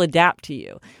 people will adapt to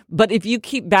you. But if you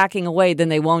keep backing away, then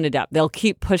they won't adapt. They'll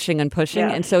keep pushing and pushing.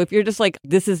 Yes. And so if you're just like,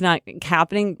 this is not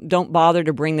happening, don't bother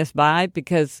to bring this by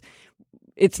because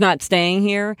it's not staying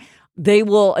here. They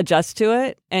will adjust to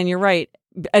it. And you're right.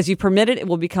 As you permit it, it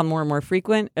will become more and more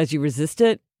frequent. As you resist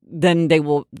it, then they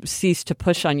will cease to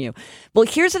push on you. Well,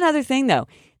 here's another thing, though.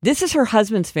 This is her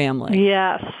husband's family.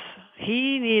 Yes.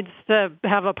 He needs to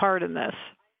have a part in this.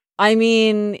 I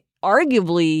mean,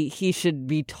 arguably, he should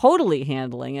be totally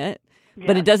handling it.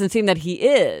 But it doesn't seem that he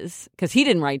is, because he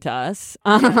didn't write to us.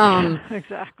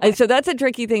 Exactly. So that's a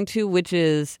tricky thing, too, which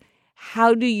is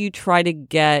how do you try to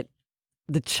get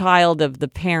the child of the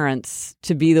parents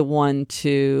to be the one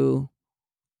to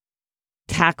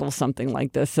tackle something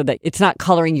like this so that it's not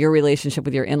coloring your relationship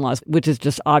with your in-laws, which is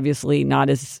just obviously not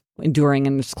as enduring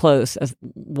and as close as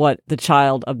what the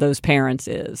child of those parents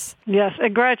is. Yes.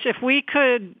 And Gretch, if we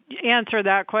could answer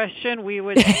that question, we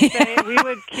would say we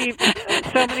would keep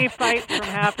so many fights from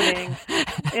happening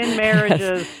in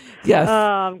marriages. Yes.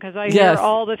 Because I hear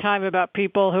all the time about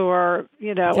people who are,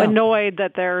 annoyed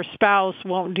that their spouse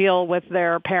won't deal with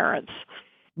their parents.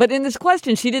 But in this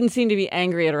question, she didn't seem to be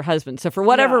angry at her husband. So for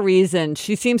whatever reason,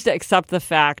 she seems to accept the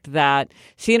fact that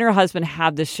she and her husband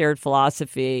have this shared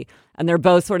philosophy, and they're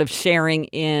both sort of sharing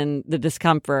in the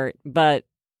discomfort, but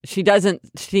she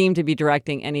doesn't seem to be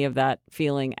directing any of that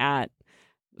feeling at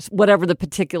whatever the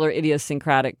particular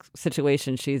idiosyncratic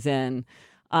situation she's in.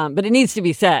 But it needs to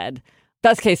be said.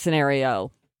 Best case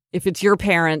scenario, if it's your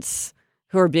parents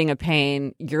who are being a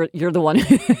pain, you're the one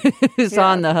who's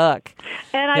on the hook.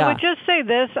 And I would just say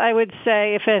this. I would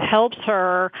say if it helps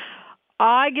her,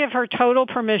 I give her total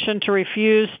permission to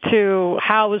refuse to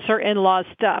house her in-laws'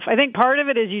 stuff. I think part of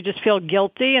it is you just feel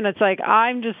guilty, and it's like,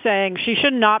 I'm just saying she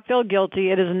should not feel guilty.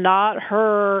 It is not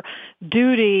her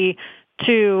duty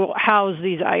to house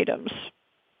these items,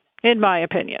 in my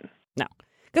opinion. No.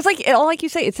 Because like you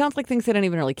say, it sounds like things they don't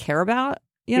even really care about,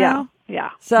 you know?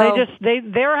 Yeah. So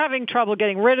they're having trouble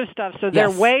getting rid of stuff, so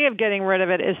their way of getting rid of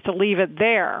it is to leave it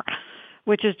there,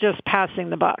 which is just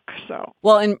passing the buck. So,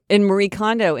 well, in Marie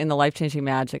Kondo, in The Life-Changing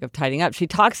Magic of Tidying Up, she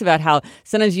talks about how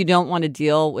sometimes you don't want to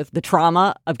deal with the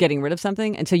trauma of getting rid of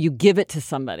something, and so you give it to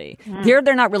somebody. Here,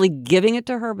 they're not really giving it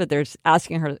to her, but they're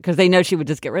asking her, because they know she would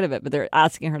just get rid of it, but they're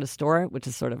asking her to store it, which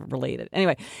is sort of related.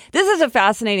 Anyway, this is a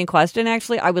fascinating question,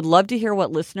 actually. I would love to hear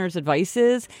what listeners' advice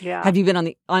is. Yeah. Have you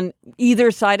been on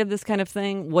either side of this kind of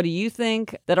thing? What do you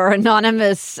think? That our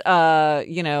anonymous,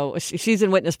 she's in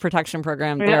witness protection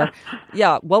program there.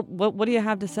 Yeah, what do you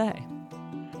have to say?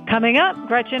 Coming up,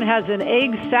 Gretchen has an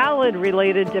egg salad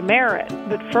related demerit,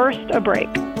 but first a break.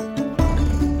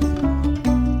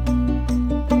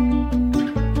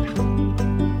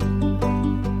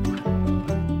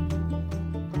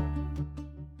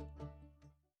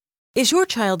 Is your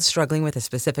child struggling with a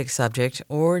specific subject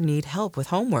or need help with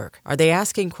homework? Are they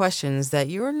asking questions that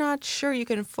you're not sure you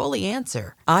can fully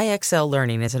answer? IXL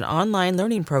Learning is an online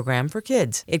learning program for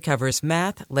kids. It covers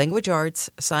math, language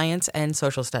arts, science, and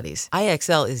social studies.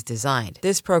 IXL is designed.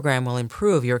 This program will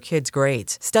improve your kids'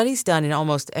 grades. Studies done in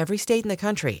almost every state in the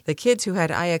country. The kids who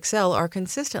had IXL are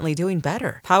consistently doing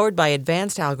better. Powered by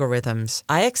advanced algorithms,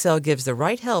 IXL gives the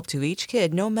right help to each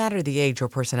kid no matter the age or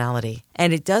personality.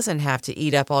 And it doesn't have to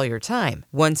eat up all your time.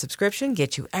 One subscription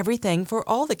gets you everything for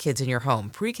all the kids in your home,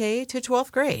 pre-K to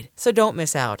 12th grade. So don't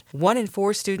miss out. 1 in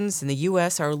 4 students in the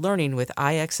U.S. are learning with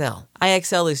IXL.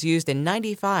 IXL is used in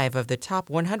 95 of the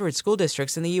top 100 school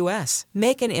districts in the U.S.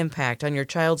 Make an impact on your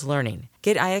child's learning.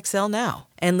 Get IXL now.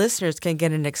 And listeners can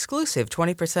get an exclusive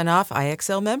 20% off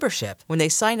IXL membership when they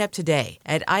sign up today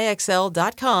at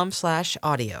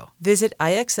IXL.com/audio. Visit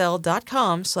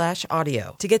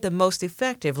IXL.com/audio to get the most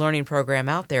effective learning program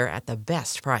out there at the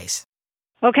best price.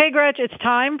 Okay, Gretch, it's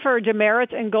time for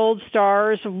demerits and gold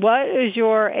stars. What is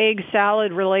your egg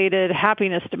salad related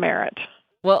happiness demerit?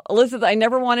 Well, Elizabeth, I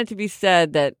never want it to be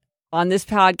said that on this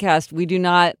podcast, we do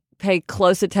not pay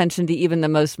close attention to even the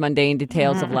most mundane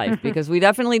details of life, because we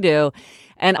definitely do.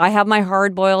 And I have my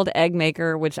hard-boiled egg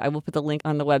maker, which I will put the link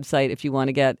on the website if you want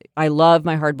to get. I love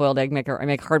my hard-boiled egg maker. I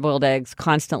make hard-boiled eggs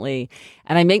constantly.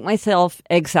 And I make myself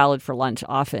egg salad for lunch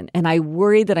often. And I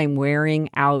worry that I'm wearing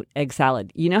out egg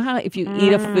salad. You know how if you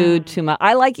eat a food too much,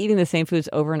 I like eating the same foods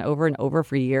over and over and over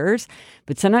for years.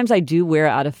 But sometimes I do wear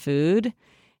out of food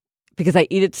because I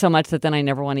eat it so much that then I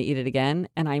never want to eat it again.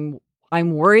 And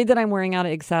I'm worried that I'm wearing out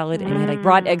egg salad. And yet I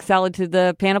brought egg salad to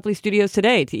the Panoply Studios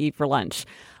today to eat for lunch.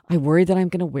 I worry that I'm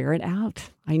going to wear it out.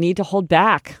 I need to hold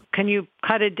back. Can you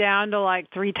cut it down to like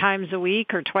 3 times a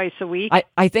week or twice a week?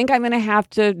 I think I'm going to have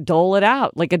to dole it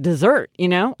out like a dessert,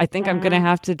 I think I'm going to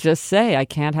have to just say I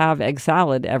can't have egg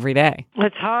salad every day.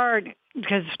 It's hard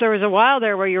because there was a while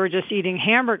there where you were just eating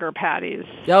hamburger patties.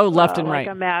 Oh, left and right.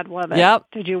 Like a mad woman. Yep.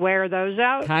 Did you wear those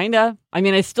out? Kind of. I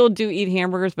mean, I still do eat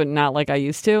hamburgers, but not like I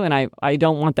used to. And I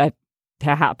don't want that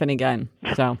to happen again.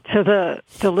 So to the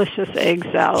delicious egg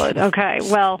salad. Okay,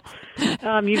 well,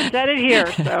 you've said it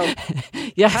here, so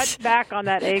yes. Cut back on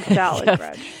that egg salad,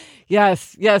 Gretch.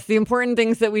 Yes, the important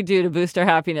things that we do to boost our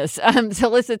happiness. So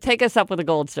Lisa, take us up with a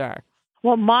gold star.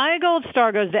 Well, my gold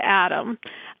star goes to Adam,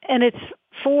 and it's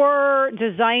for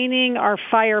designing our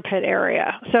fire pit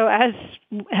area. So as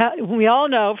we all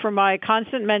know from my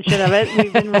constant mention of it,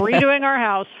 we've been redoing our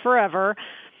house forever.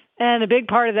 And a big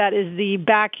part of that is the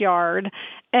backyard.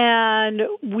 And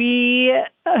we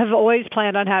have always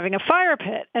planned on having a fire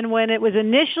pit. And when it was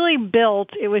initially built,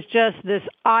 it was just this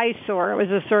eyesore. It was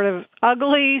a sort of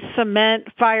ugly cement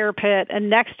fire pit.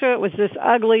 And next to it was this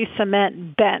ugly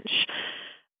cement bench.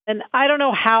 And I don't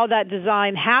know how that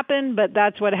design happened, but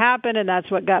that's what happened and that's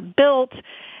what got built.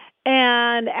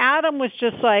 And Adam was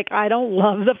just like, I don't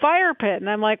love the fire pit. And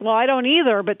I'm like, well, I don't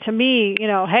either. But to me,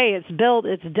 hey, it's built,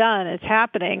 it's done, it's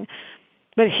happening.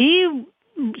 But he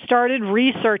started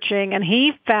researching and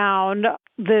he found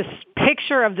this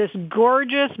picture of this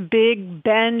gorgeous big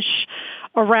bench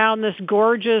around this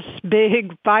gorgeous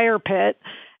big fire pit.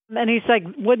 And he's like,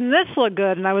 wouldn't this look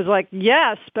good? And I was like,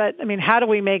 yes, but I mean, how do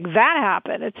we make that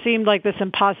happen? It seemed like this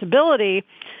impossibility.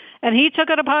 And he took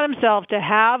it upon himself to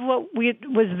have what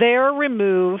was there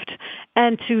removed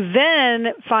and to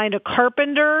then find a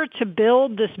carpenter to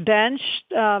build this bench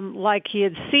like he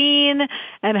had seen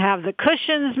and have the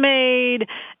cushions made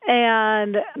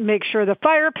and make sure the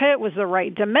fire pit was the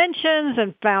right dimensions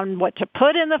and found what to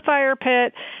put in the fire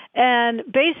pit. And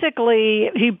basically,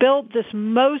 he built this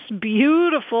most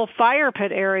beautiful fire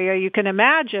pit area you can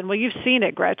imagine. Well, you've seen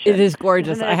it, Gretchen. It is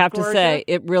gorgeous. I have gorgeous? To say,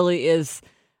 it really is.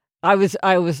 I was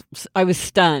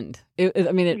stunned.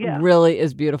 It really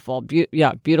is beautiful.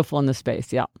 Beautiful in the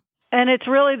space. Yeah. And it's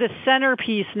really the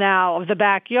centerpiece now of the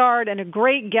backyard and a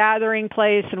great gathering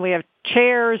place. And we have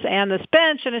chairs and this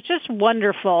bench, and it's just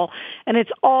wonderful. And it's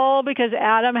all because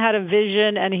Adam had a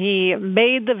vision and he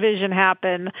made the vision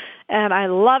happen. And I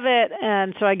love it.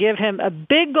 And so I give him a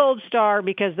big gold star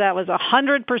because that was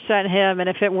 100% him. And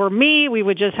if it were me, we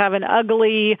would just have an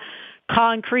ugly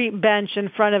concrete bench in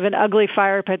front of an ugly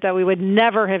fire pit that we would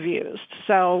never have used.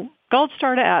 So gold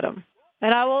star to Adam.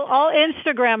 And I'll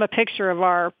Instagram a picture of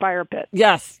our fire pit.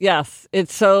 Yes.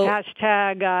 It's so...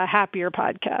 Hashtag happier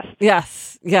podcast.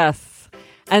 Yes.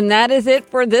 And that is it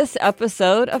for this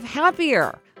episode of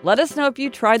Happier. Let us know if you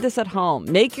tried this at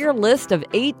home. Make your list of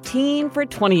 18 for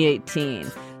 2018.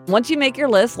 Once you make your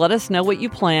list, let us know what you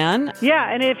plan.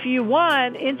 Yeah, and if you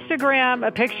want, Instagram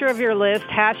a picture of your list,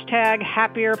 hashtag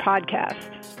happier podcast.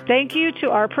 Thank you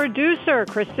to our producer,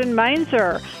 Kristen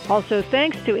Meinzer. Also,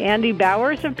 thanks to Andy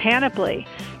Bowers of Panoply.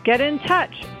 Get in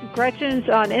touch. Gretchen's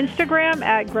on Instagram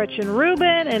at Gretchen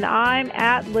Rubin, and I'm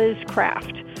at Liz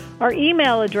Craft. Our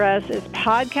email address is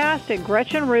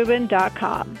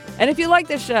podcast@GretchenRubin.com. And if you like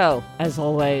the show, as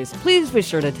always, please be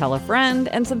sure to tell a friend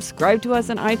and subscribe to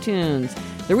us on iTunes.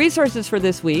 The resources for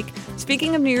this week,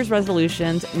 speaking of New Year's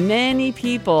resolutions, many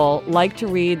people like to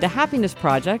read The Happiness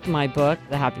Project, my book,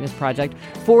 The Happiness Project,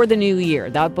 for the new year.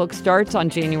 That book starts on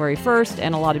January 1st,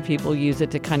 and a lot of people use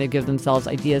it to kind of give themselves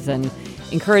ideas and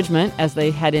encouragement as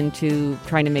they head into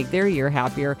trying to make their year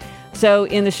happier. So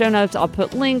in the show notes, I'll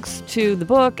put links to the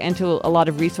book and to a lot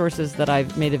of resources that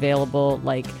I've made available,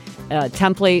 like a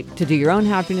template to do your own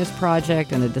happiness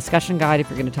project and a discussion guide if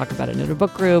you're going to talk about it in a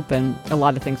book group and a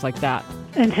lot of things like that.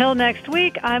 Until next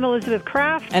week, I'm Elizabeth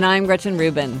Craft. And I'm Gretchen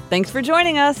Rubin. Thanks for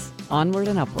joining us. Onward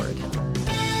and upward.